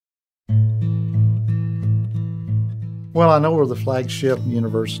Well, I know we're the flagship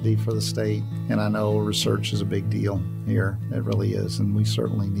university for the state, and I know research is a big deal here. It really is, and we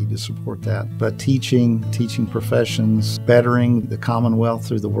certainly need to support that. But teaching professions, bettering the Commonwealth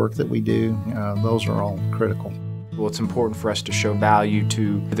through the work that we do, those are all critical. Well, it's important for us to show value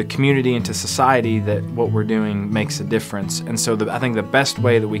to the community and to society that what we're doing makes a difference. And so I think the best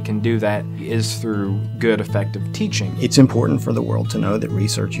way that we can do that is through good, effective teaching. It's important for the world to know that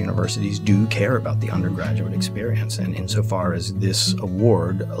research universities do care about the undergraduate experience. And insofar as this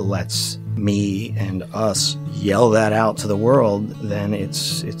award lets me and us yell that out to the world, then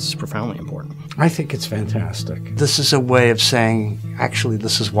it's profoundly important. I think it's fantastic. This is a way of saying, actually,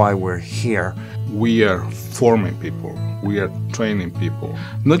 this is why we're here. We are forming people. We are training people,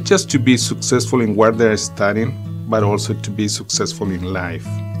 not just to be successful in what they're studying, but also to be successful in life.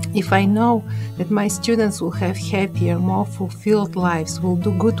 If I know that my students will have happier, more fulfilled lives, will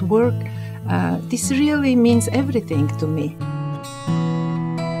do good work, this really means everything to me.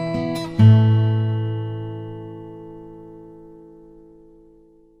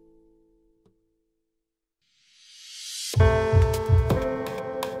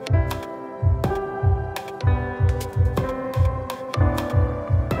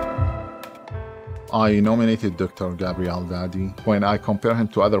 I nominated Dr. Gabriel Dadi. When I compare him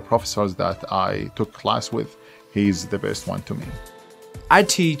to other professors that I took class with, he's the best one to me. I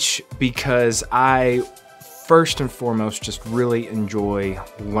teach because I, first and foremost, just really enjoy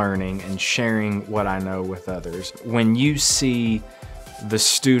learning and sharing what I know with others. When you see the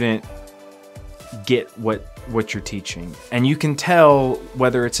student get what you're teaching, and you can tell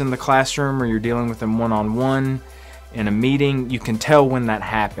whether it's in the classroom or you're dealing with them one-on-one, in a meeting, you can tell when that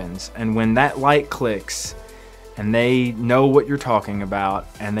happens. And when that light clicks and they know what you're talking about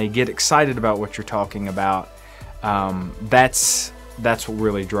and they get excited about what you're talking about, that's what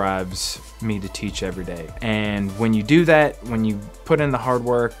really drives me to teach every day. And when you do that, when you put in the hard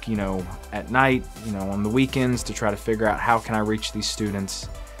work, at night, on the weekends to try to figure out how can I reach these students,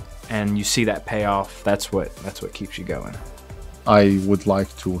 and you see that payoff, that's what keeps you going. I would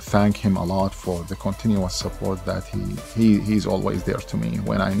like to thank him a lot for the continuous support that he's always there to me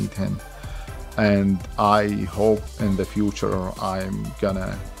when I need him. And I hope in the future I'm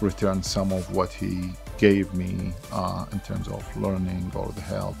gonna return some of what he gave me in terms of learning or the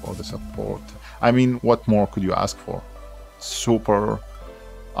help or the support. I mean, what more could you ask for? Super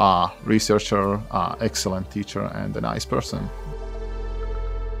researcher, excellent teacher, and a nice person.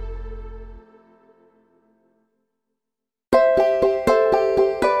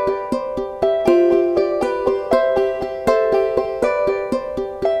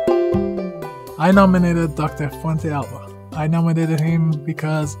 I nominated Dr. Fuente Alba. I nominated him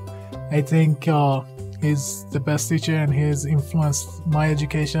because I think he's the best teacher and he's influenced my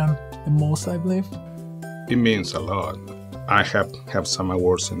education the most, I believe. It means a lot. I have some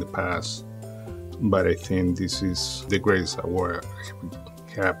awards in the past, but I think this is the greatest award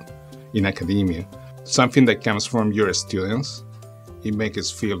I have in academia. Something that comes from your students, it makes us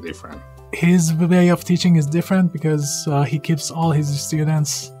feel different. His way of teaching is different because he keeps all his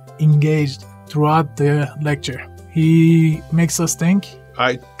students engaged throughout the lecture. He makes us think.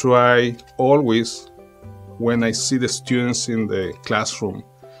 I try always, when I see the students in the classroom,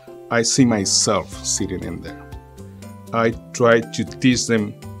 I see myself sitting in there. I try to teach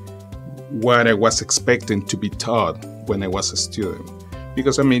them what I was expecting to be taught when I was a student.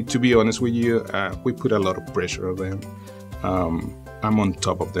 Because, to be honest with you, we put a lot of pressure on them. I'm on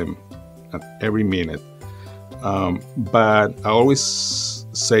top of them at every minute. But I always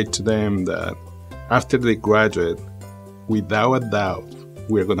say to them that after they graduate, without a doubt,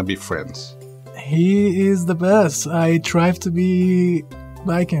 we're going to be friends. He is the best. I strive to be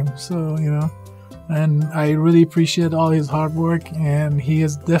like him, and I really appreciate all his hard work, and he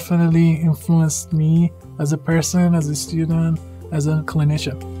has definitely influenced me as a person, as a student, as a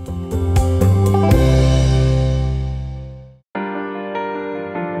clinician.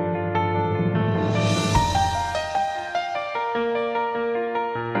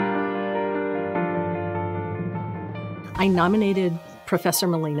 I nominated Professor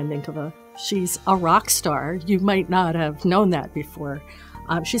Milena Minkova. She's a rock star. You might not have known that before.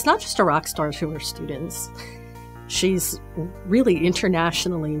 She's not just a rock star to her students. She's really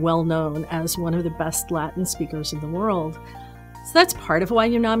internationally well known as one of the best Latin speakers in the world. So that's part of why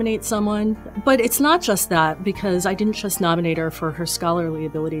you nominate someone. But it's not just that, because I didn't just nominate her for her scholarly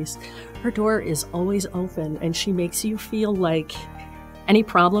abilities. Her door is always open, and she makes you feel like any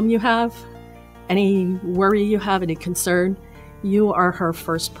problem you have, any worry you have, any concern, you are her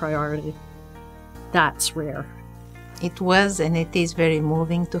first priority. That's rare. It was and it is very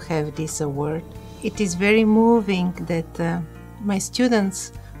moving to have this award. It is very moving that my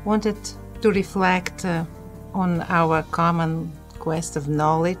students wanted to reflect on our common quest of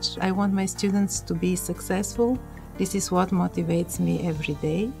knowledge. I want my students to be successful. This is what motivates me every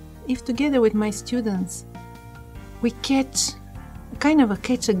day. If together with my students we catch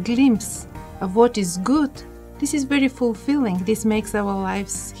a glimpse of what is good, this is very fulfilling. This makes our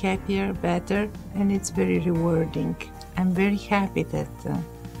lives happier, better, and it's very rewarding. I'm very happy that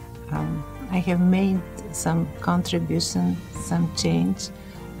I have made some contribution, some change,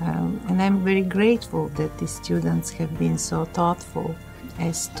 and I'm very grateful that the students have been so thoughtful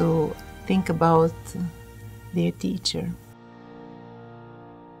as to think about their teacher.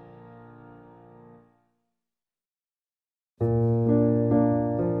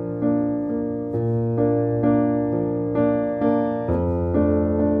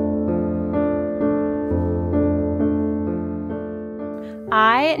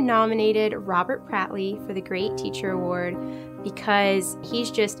 I nominated Robert Prattley for the Great Teacher Award because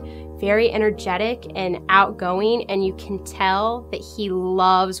he's just very energetic and outgoing, and you can tell that he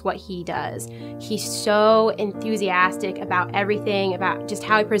loves what he does. He's so enthusiastic about everything, about just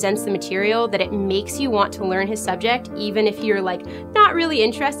how he presents the material, that it makes you want to learn his subject, even if you're like not really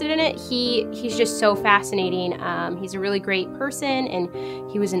interested in it. He's just so fascinating. He's a really great person,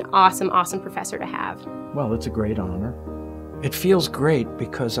 and he was an awesome professor to have. Well, it's a great honor. It feels great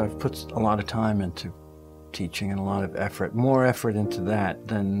because I've put a lot of time into teaching and a lot of effort, more effort into that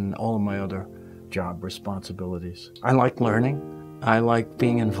than all of my other job responsibilities. I like learning. I like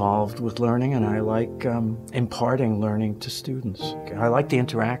being involved with learning, and I like imparting learning to students. I like the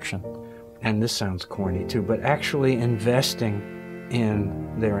interaction. And this sounds corny too, but actually investing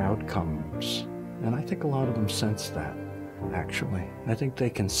in their outcomes. And I think a lot of them sense that, actually. I think they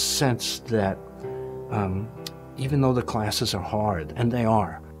can sense that even though the classes are hard, and they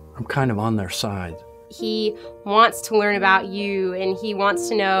are, I'm kind of on their side. He wants to learn about you, and he wants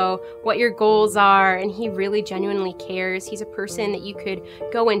to know what your goals are, and he really genuinely cares. He's a person that you could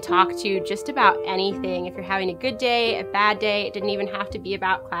go and talk to just about anything. If you're having a good day, a bad day, it didn't even have to be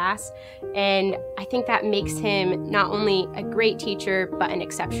about class. And I think that makes him not only a great teacher, but an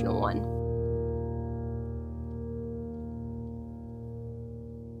exceptional one.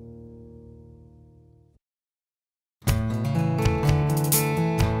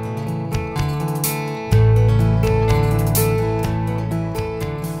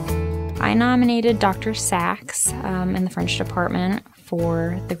 I nominated Dr. Sachs in the French department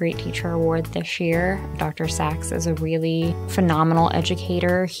for the Great Teacher Award this year. Dr. Sachs is a really phenomenal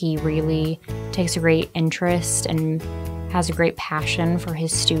educator. He really takes a great interest and has a great passion for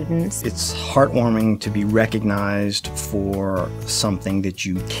his students. It's heartwarming to be recognized for something that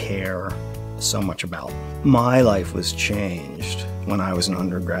you care so much about. My life was changed when I was an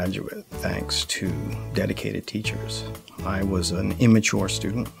undergraduate thanks to dedicated teachers. I was an immature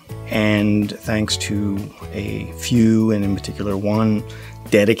student, and thanks to a few, and in particular one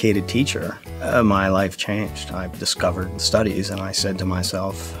dedicated teacher, my life changed. I discovered studies, and I said to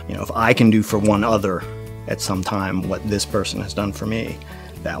myself, you know, if I can do for one other at some time what this person has done for me,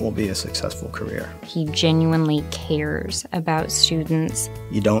 that will be a successful career. He genuinely cares about students.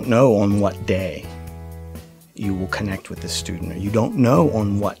 You don't know on what day you will connect with this student, or you don't know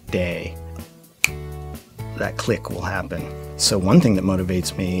on what day that click will happen. So one thing that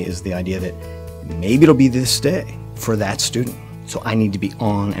motivates me is the idea that maybe it'll be this day for that student. So I need to be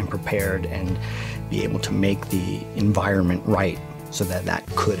on and prepared and be able to make the environment right so that that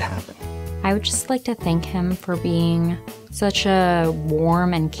could happen. I would just like to thank him for being such a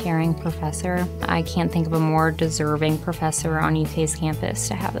warm and caring professor. I can't think of a more deserving professor on UK's campus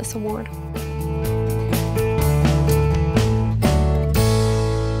to have this award.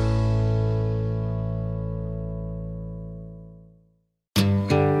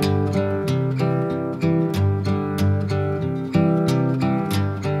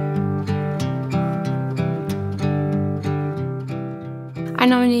 I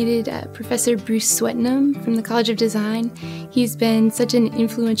nominated Professor Bruce Swetnam from the College of Design. He's been such an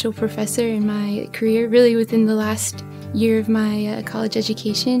influential professor in my career, really within the last year of my college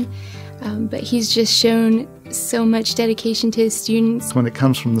education. But he's just shown so much dedication to his students. When it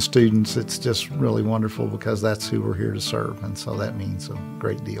comes from the students, it's just really wonderful because that's who we're here to serve, and so that means a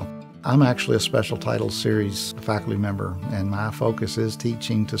great deal. I'm actually a Special Titles Series faculty member, and my focus is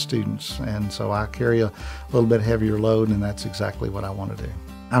teaching to students, and so I carry a little bit heavier load, and that's exactly what I want to do.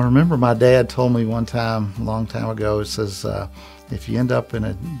 I remember my dad told me one time, a long time ago, it says, if you end up in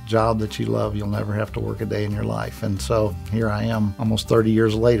a job that you love, you'll never have to work a day in your life. And so here I am, almost 30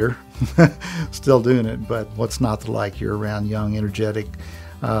 years later, still doing it. But what's not to like? You're around young, energetic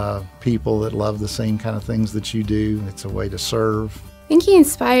people that love the same kind of things that you do. It's a way to serve. I think he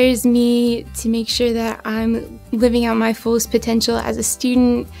inspires me to make sure that I'm living out my fullest potential as a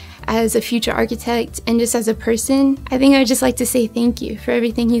student, as a future architect, and just as a person. I think I would just like to say thank you for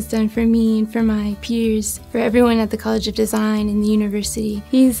everything he's done for me and for my peers, for everyone at the College of Design and the university.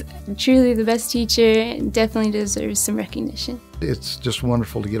 He's truly the best teacher and definitely deserves some recognition. It's just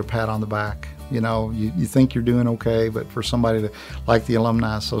wonderful to get a pat on the back. You know, you think you're doing okay, but for somebody to, like the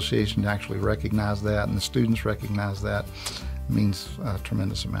Alumni Association, to actually recognize that and the students recognize that, means a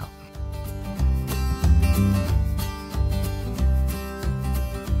tremendous amount.